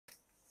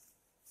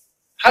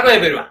Hello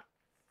everyone,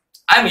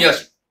 I'm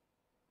Yoshi.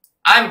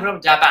 I'm from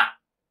Japan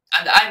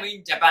and I'm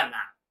in Japan now.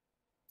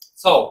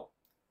 So,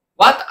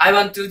 what I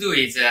want to do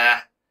is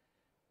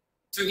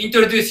to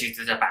introduce you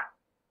to Japan.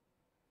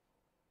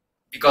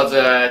 Because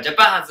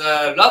Japan has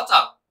lots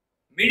of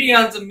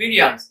millions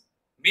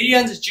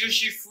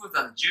juicy food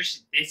and juicy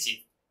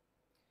dishes.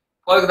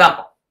 For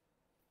example,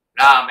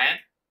 ramen,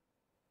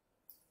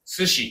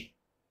 sushi,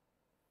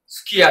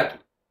 sukiyaki,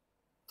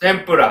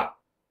 tempura,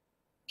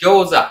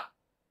 gyoza,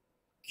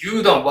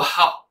 gyudon,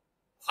 wow.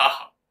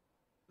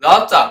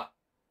 Lots of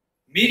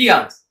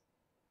millions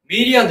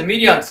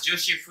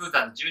juicy food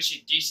and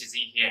juicy dishes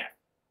in here.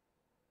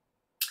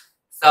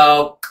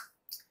 So,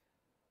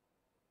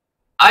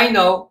 I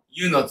know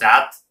you know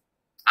that,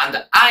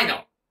 and I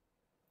know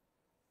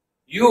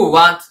you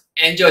want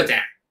to enjoy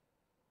them.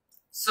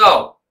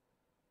 So,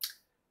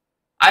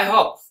 I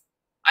hope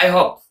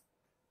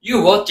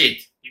you watch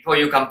it before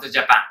you come to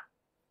Japan,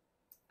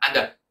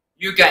 and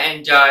you can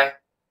enjoy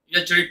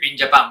your trip in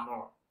Japan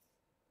more.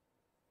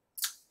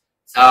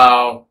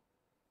 So,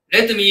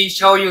 let me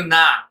show you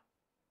now.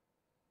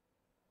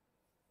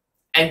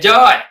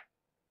 Enjoy!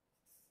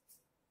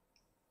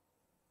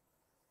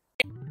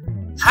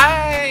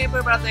 Hi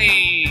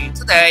everybody!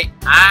 Today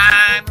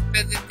I'm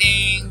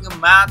visiting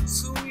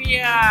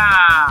Matsuya.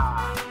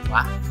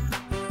 Wow.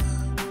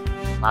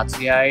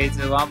 Matsuya is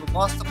one of the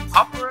most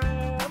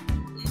popular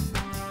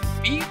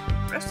beef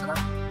restaurant.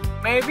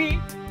 Maybe?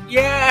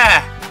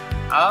 Yeah!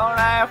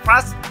 Alright,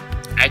 first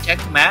I check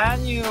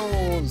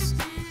menus.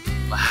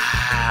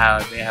 Wow,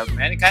 they have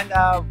many kind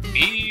of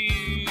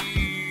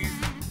beef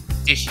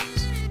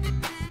dishes,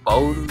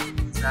 bowls,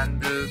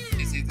 and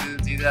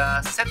these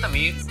are set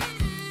meals,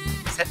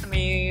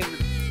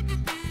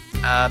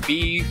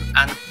 beef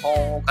and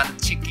pork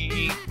and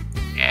chicken.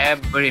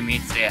 Every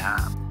meat they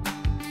have,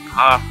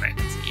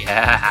 perfect.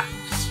 Yeah,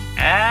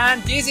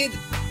 and this is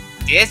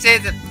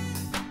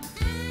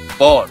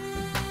bowl,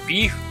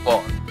 beef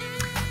bowl.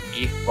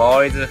 Beef bowl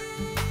is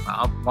one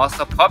of the most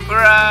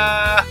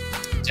popular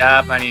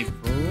Japanese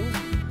food,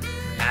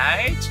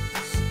 right?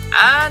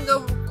 And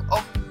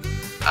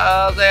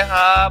they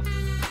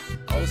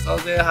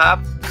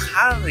have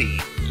curry,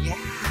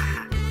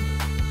 yeah.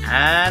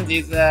 And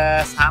these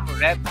some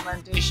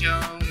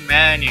recommendation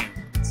menus.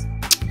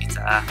 It's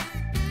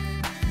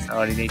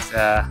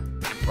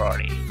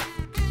temporary.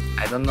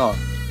 I don't know.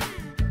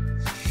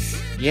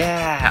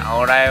 Yeah,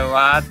 alright.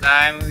 What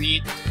I'm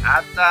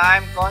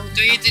going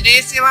to eat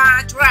this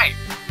one. Try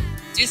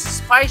this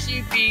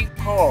spicy beef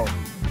called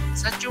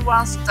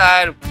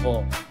Szechuan-style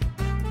bowl.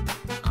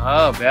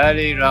 Oh,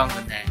 very long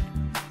name.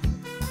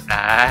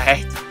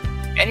 Right.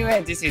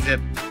 Anyway, this is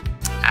look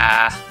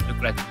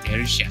like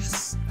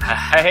delicious.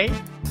 Right.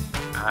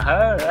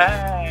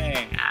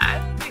 Alright. I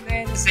don't need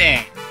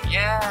anything.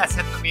 Yeah,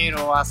 set meal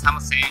or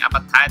something,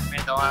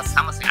 advertisement or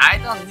something. I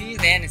don't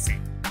need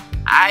anything.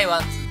 I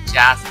want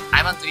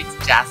to eat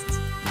just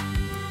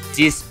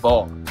this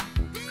bowl.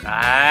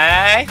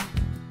 Right.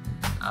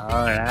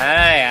 Alright.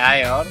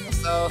 I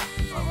almost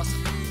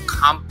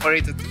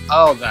completed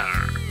order.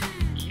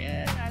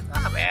 Yeah, I don't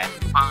have any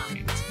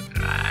point,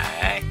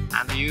 right?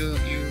 And you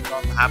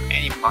don't have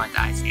any point,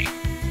 I think.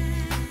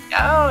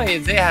 Oh,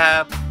 they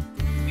have.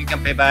 You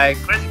can pay by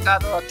credit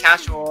card or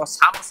cash or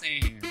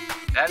something.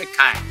 Very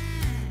kind.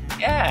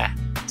 Yeah,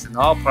 it's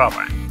no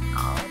problem.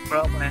 No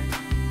problem.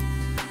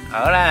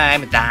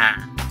 Alright, I'm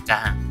done.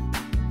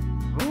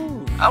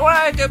 Ooh,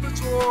 alright, table.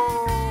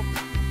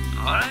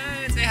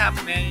 Alright, they have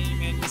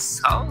many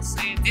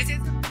sauces. This is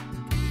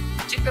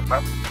chili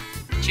pepper.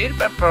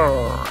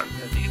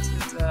 This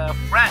is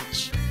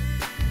French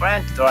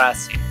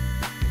dressing,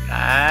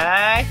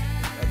 right?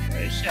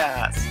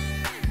 Delicious.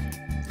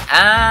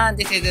 And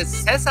this is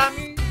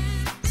sesame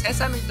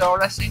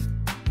dressing.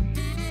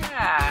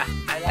 Yeah,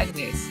 I like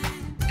this.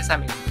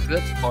 Sesame is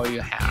good for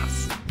your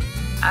health.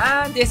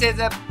 And this is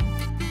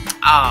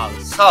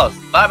sauce,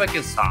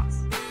 barbecue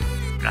sauce,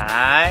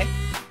 right?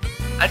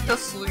 A little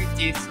sweet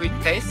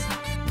taste,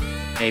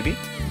 maybe.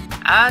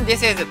 And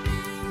this is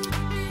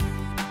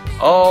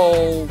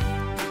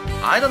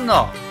I don't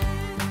know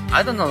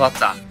what's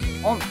that.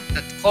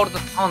 That's called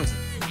ponzu.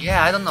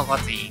 Yeah, I don't know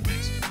what's in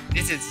English.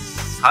 This is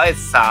soy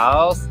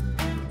sauce.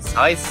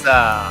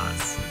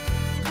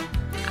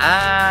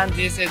 And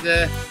this is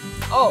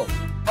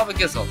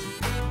barbecue sauce.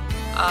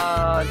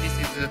 This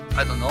is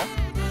I don't know.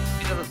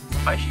 It's a little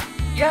spicy.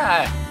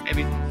 Yeah,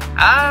 maybe.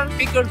 And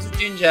pickled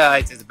ginger.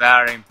 It is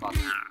very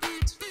important.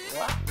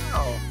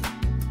 Wow,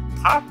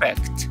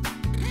 perfect.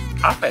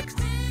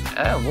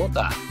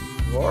 Water.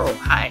 Whoa,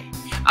 hi.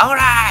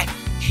 Alright,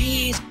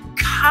 he's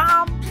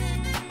come.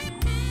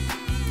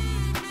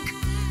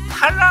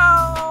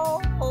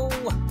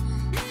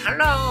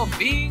 Hello,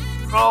 beef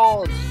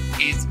broth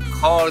is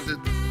called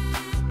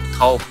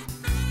tofu.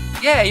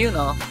 Yeah, you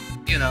know,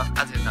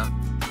 as you know.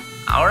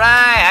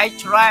 Alright, I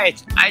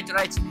tried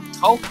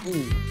tofu.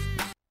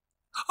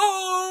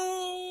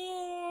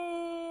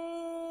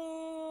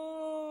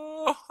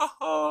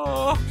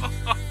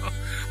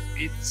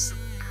 It's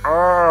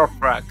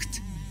perfect.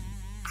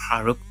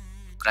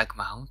 look like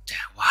mountain.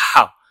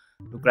 Wow,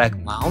 look like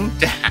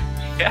mountain.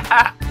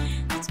 Yeah,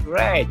 it's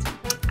great.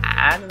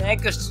 And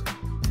next,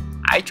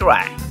 I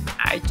try.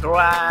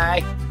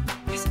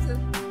 This is a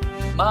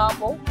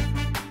marble,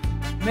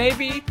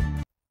 maybe.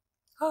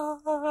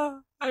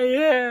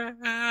 Yeah.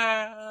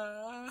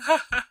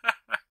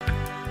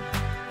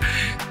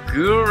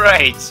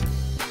 Great.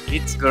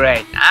 It's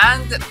great.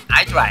 And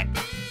I try.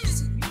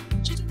 This is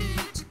little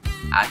bit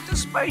and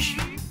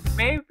spicy,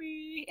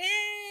 maybe.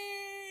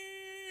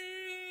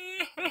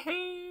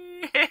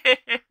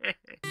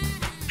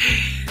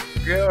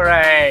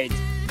 Great.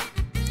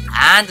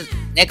 And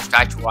next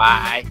I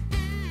try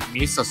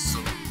miso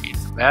soup.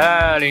 It's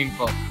very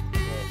important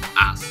for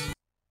us.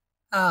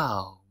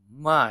 Oh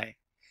my.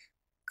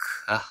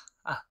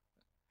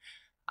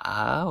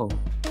 Oh,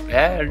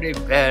 very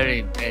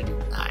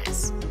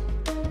nice.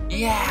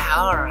 Yeah,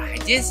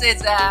 alright. This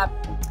is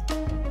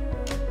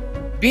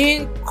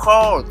being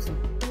called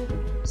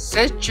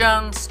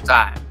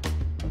Szechuan-style.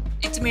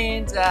 It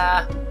means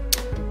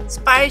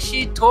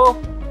spicy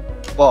tofu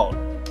ball,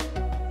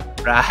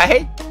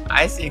 right?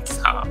 I think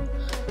so.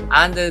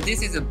 And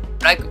this is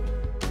like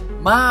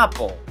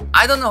marble.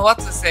 I don't know what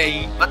to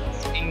say, but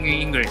in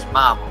English,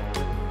 marble.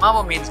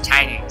 Marble means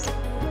Chinese,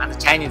 and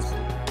Chinese food.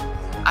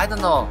 I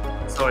don't know.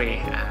 Sorry,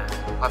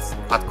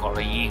 what called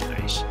in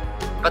English.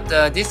 But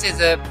this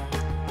is a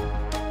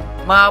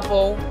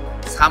marble.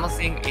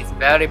 Something is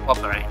very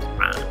popular in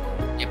Japan.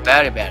 Yeah,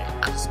 very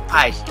and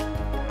spicy,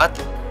 but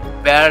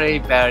very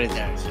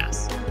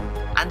delicious.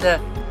 And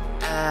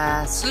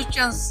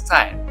Szechuan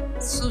style.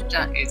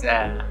 Szechuan is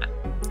a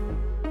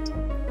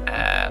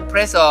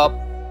place of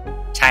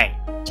China.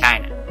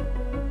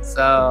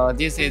 So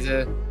this is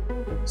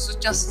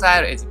Szechuan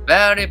style is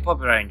very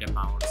popular in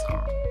Japan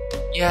also.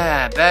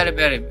 Yeah,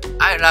 very.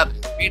 I love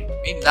it.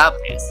 We love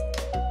this.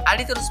 A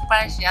little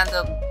spicy and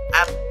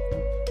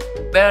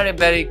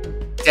very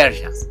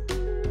delicious.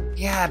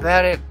 Yeah,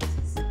 very.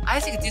 I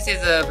think this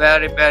is a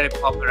very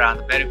popular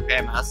and very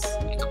famous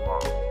in the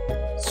world.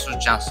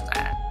 Szechuan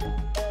style.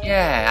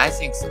 Yeah, I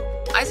think so.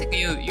 I think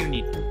you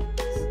need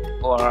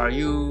it. Or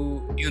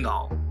you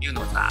know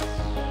that.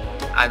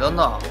 I don't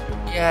know.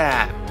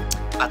 Yeah,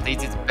 but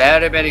it is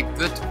very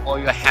good for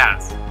your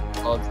health.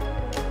 Because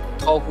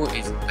tofu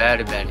is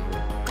very good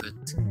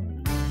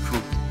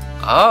food.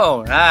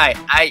 Alright,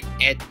 I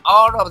ate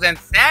all of them.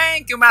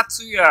 Thank you,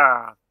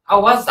 Matsuya.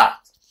 How was that?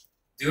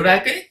 Do you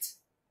like it?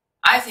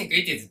 I think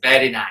it is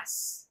very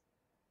nice.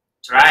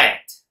 Try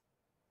it.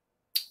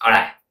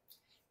 Alright.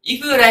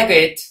 If you like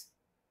it,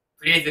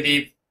 please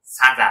leave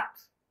thumbs up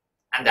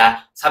and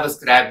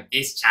subscribe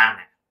this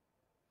channel.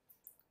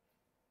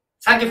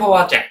 Thank you for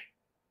watching,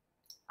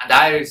 and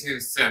I will see you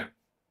soon.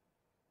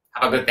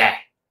 Have a good day.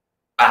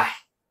 Bye.